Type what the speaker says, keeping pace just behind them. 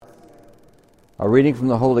A reading from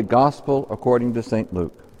the Holy Gospel according to St.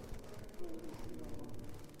 Luke.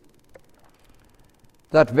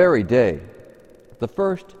 That very day, the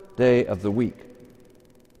first day of the week,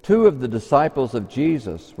 2 of the disciples of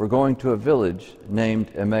Jesus were going to a village named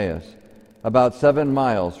Emmaus, about 7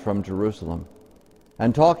 miles from Jerusalem,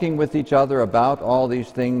 and talking with each other about all these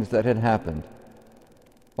things that had happened.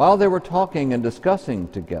 While they were talking and discussing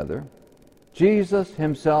together, Jesus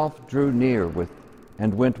himself drew near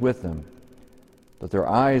and went with them. But their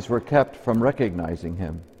eyes were kept from recognizing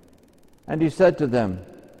him. And he said to them,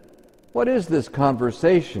 "What is this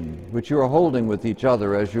conversation which you are holding with each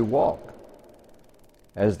other as you walk?"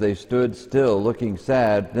 As they stood still, looking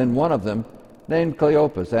sad, then one of them, named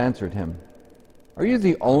Cleopas, answered him, "Are you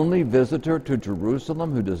the only visitor to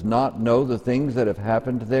Jerusalem who does not know the things that have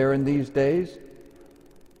happened there in these days?"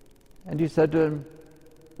 And he said to him,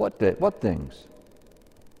 What things?"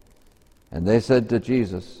 And they said to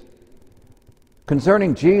Jesus,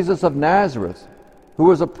 "Concerning Jesus of Nazareth, who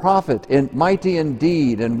was a prophet, mighty in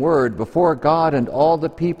deed and word before God and all the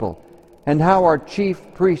people, and how our chief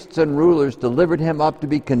priests and rulers delivered him up to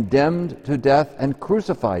be condemned to death and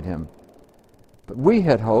crucified him. But we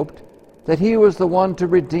had hoped that he was the one to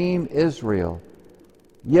redeem Israel.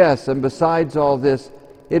 Yes, and besides all this,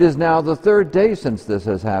 it is now the 3rd day since this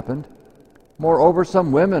has happened. Moreover,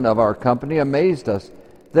 some women of our company amazed us.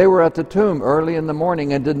 They were at the tomb early in the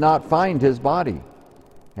morning and did not find his body.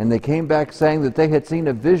 And they came back saying that they had seen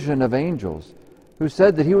a vision of angels who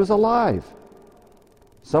said that he was alive.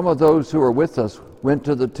 Some of those who were with us went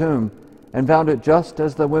to the tomb and found it just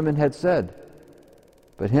as the women had said,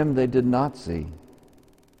 but him they did not see."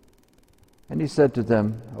 And he said to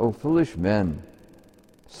them, "O foolish men,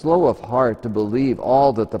 slow of heart to believe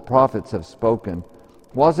all that the prophets have spoken.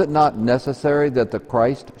 Was it not necessary that the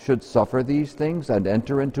Christ should suffer these things and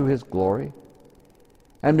enter into his glory?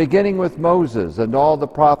 And beginning with Moses and all the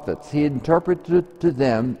prophets, he interpreted to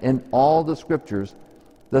them in all the scriptures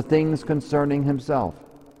the things concerning himself."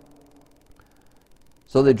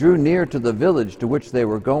 So they drew near to the village to which they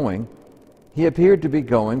were going. He appeared to be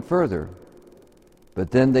going further.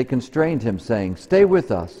 But then they constrained him, saying, "Stay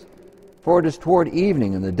with us, for it is toward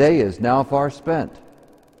evening, and the day is now far spent."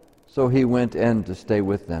 So he went in to stay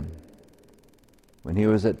with them. When he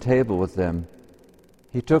was at table with them,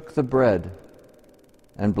 he took the bread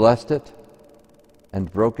and blessed it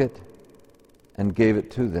and broke it and gave it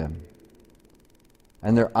to them.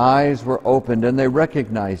 And their eyes were opened and they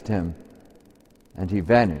recognized him, and he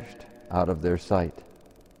vanished out of their sight.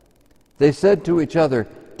 They said to each other,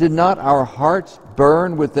 "Did not our hearts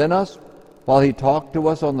burn within us while he talked to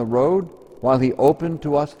us on the road, while he opened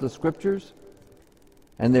to us the scriptures?"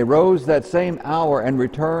 And they rose that same hour and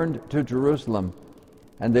returned to Jerusalem.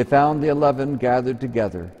 And they found the 11 gathered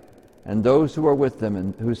together, and those who were with them,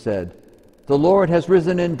 and who said, "The Lord has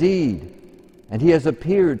risen indeed, and he has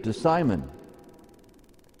appeared to Simon."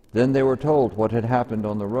 Then they were told what had happened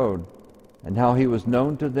on the road, and how he was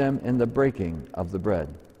known to them in the breaking of the bread.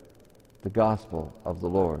 The Gospel of the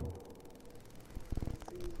Lord.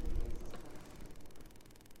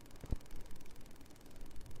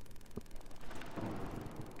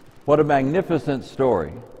 What a magnificent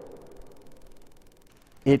story.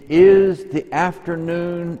 It is the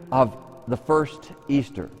afternoon of the first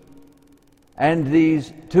Easter. And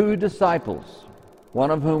these 2 disciples,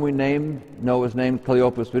 one of whom we know is named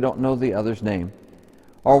Cleopas, we don't know the other's name,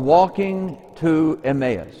 are walking to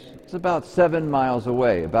Emmaus. It's about 7 miles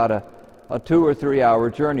away, about a 2 or 3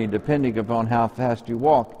 hour journey, depending upon how fast you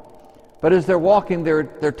walk. But as they're walking,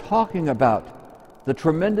 they're talking about the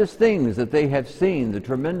tremendous things that they have seen, the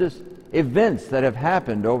tremendous events that have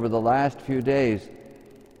happened over the last few days,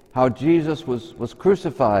 how Jesus was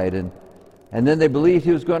crucified, and then they believed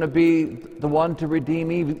he was going to be the one to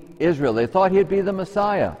redeem Israel. They thought he'd be the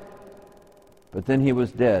Messiah, but then he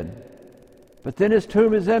was dead. But then his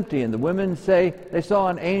tomb is empty, and the women say they saw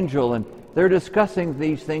an angel, and they're discussing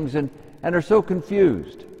these things and are so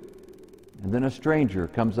confused. And then a stranger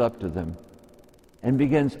comes up to them and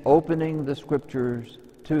begins opening the scriptures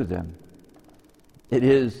to them. It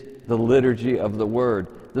is the liturgy of the Word.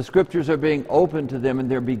 The scriptures are being opened to them, and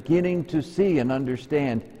they're beginning to see and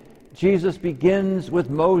understand. Jesus begins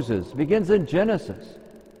with Moses, begins in Genesis,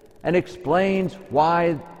 and explains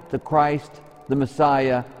why the Christ, the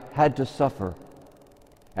Messiah, had to suffer.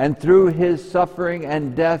 And through his suffering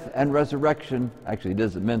and death and resurrection, actually he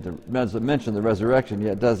doesn't mention the resurrection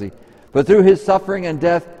yet, does he? But through his suffering and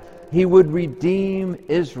death, he would redeem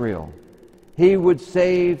Israel. He would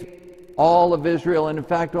save all of Israel, and in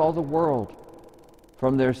fact all the world,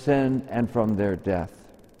 from their sin and from their death.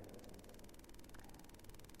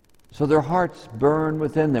 So their hearts burn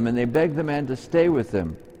within them, and they beg the man to stay with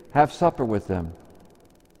them, have supper with them.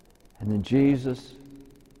 And then Jesus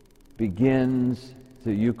begins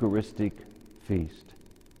the Eucharistic feast.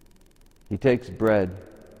 He takes bread,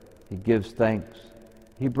 he gives thanks,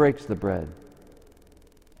 he breaks the bread,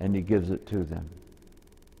 and he gives it to them.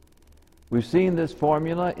 We've seen this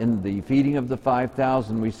formula in the feeding of the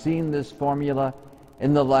 5,000. We've seen this formula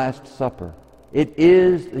in the Last Supper. It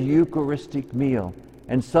is the Eucharistic meal.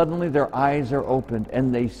 And suddenly their eyes are opened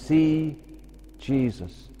and they see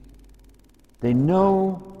Jesus. They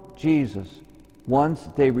know Jesus once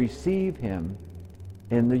they receive him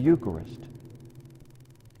in the Eucharist.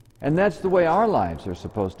 And that's the way our lives are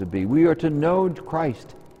supposed to be. We are to know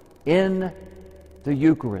Christ in the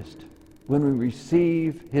Eucharist. When we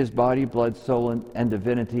receive his body, blood, soul, and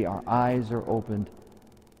divinity, our eyes are opened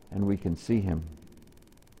and we can see him.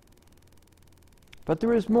 But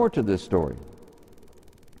there is more to this story.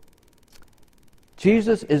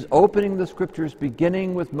 Jesus is opening the Scriptures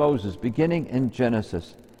beginning with Moses, beginning in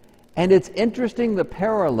Genesis. And it's interesting the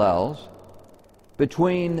parallels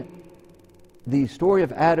between the story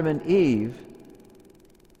of Adam and Eve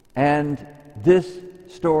and this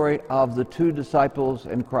story of the two disciples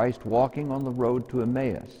and Christ walking on the road to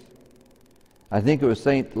Emmaus. I think it was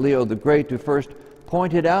St. Leo the Great who first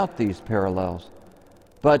pointed out these parallels.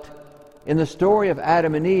 But in the story of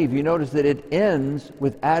Adam and Eve, you notice that it ends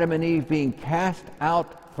with Adam and Eve being cast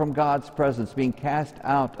out from God's presence, being cast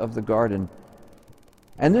out of the garden.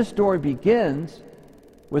 And this story begins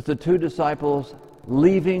with the two disciples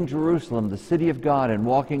leaving Jerusalem, the city of God, and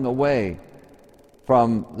walking away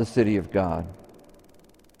from the city of God.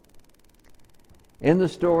 In the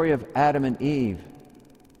story of Adam and Eve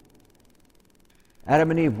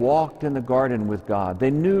walked in the garden with God.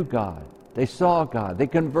 They knew God. They saw God. They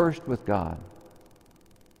conversed with God.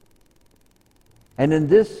 And in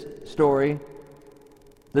this story,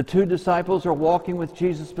 the two disciples are walking with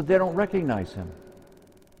Jesus, but they don't recognize him.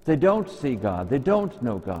 They don't see God. They don't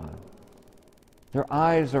know God. Their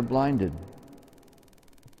eyes are blinded.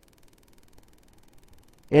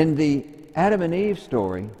 In the Adam and Eve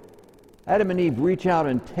story, Adam and Eve reach out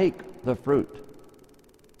and take the fruit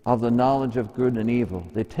of the knowledge of good and evil.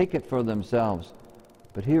 They take it for themselves.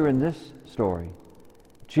 But here in this story,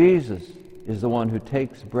 Jesus is the one who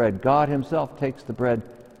takes bread. God himself takes the bread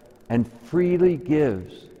and freely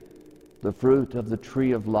gives the fruit of the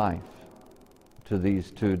tree of life to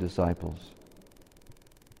these two disciples.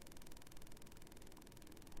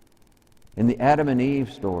 In the Adam and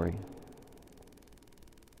Eve story,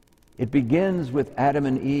 it begins with Adam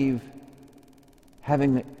and Eve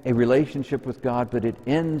having a relationship with God, but it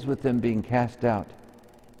ends with them being cast out.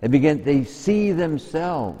 They see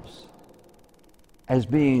themselves as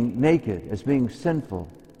being naked, as being sinful.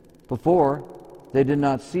 Before, they did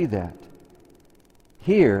not see that.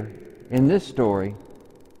 Here, in this story,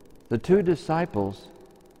 the two disciples,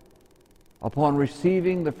 upon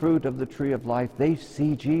receiving the fruit of the tree of life, they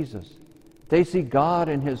see Jesus. They see God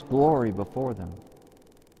in his glory before them.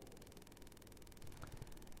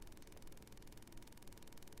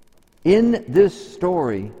 In this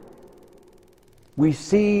story, we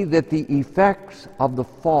see that the effects of the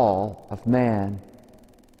fall of man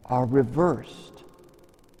are reversed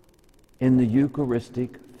in the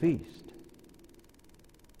Eucharistic feast.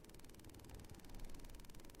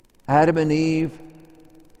 Adam and Eve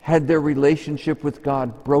had their relationship with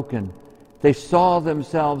God broken. They saw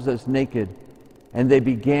themselves as naked, and they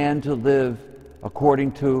began to live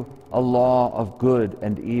according to a law of good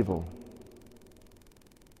and evil.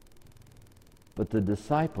 But the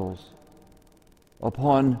disciples,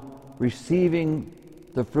 upon receiving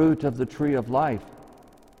the fruit of the tree of life,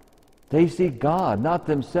 they see God, not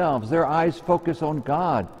themselves. Their eyes focus on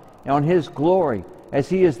God, on his glory, as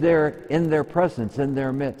he is there in their presence, in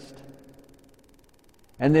their midst.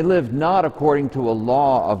 And they live not according to a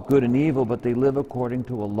law of good and evil, but they live according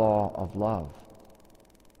to a law of love.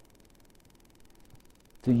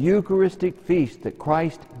 The Eucharistic feast that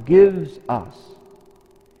Christ gives us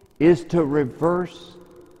is to reverse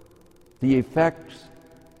the effects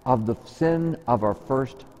of the sin of our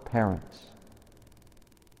first parents,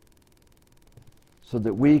 so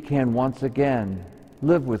that we can once again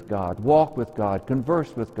live with God, walk with God,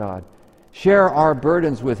 converse with God, share our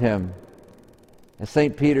burdens with him. As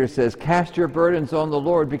St. Peter says, cast your burdens on the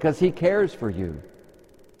Lord because he cares for you.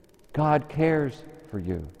 God cares for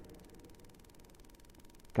you.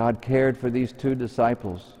 God cared for these two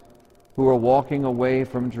disciples who were walking away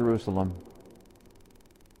from Jerusalem.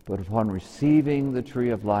 But upon receiving the tree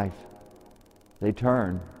of life, they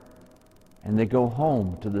turn and they go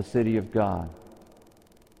home to the city of God.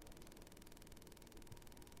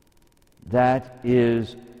 That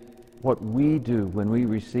is what we do when we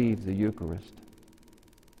receive the Eucharist.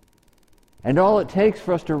 And all it takes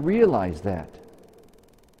for us to realize that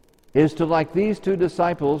is to, like these two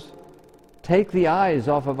disciples, take the eyes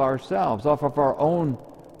off of ourselves, off of our own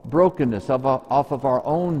brokenness, off of our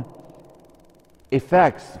own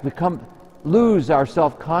effects, lose our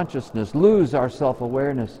self-consciousness, lose our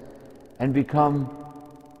self-awareness, and become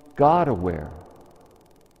God-aware.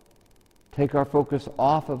 Take our focus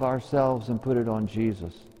off of ourselves and put it on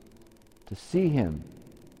Jesus, to see Him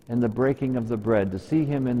in the breaking of the bread, to see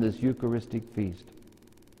Him in this Eucharistic feast,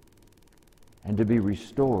 and to be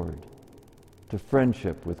restored to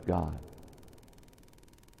friendship with God.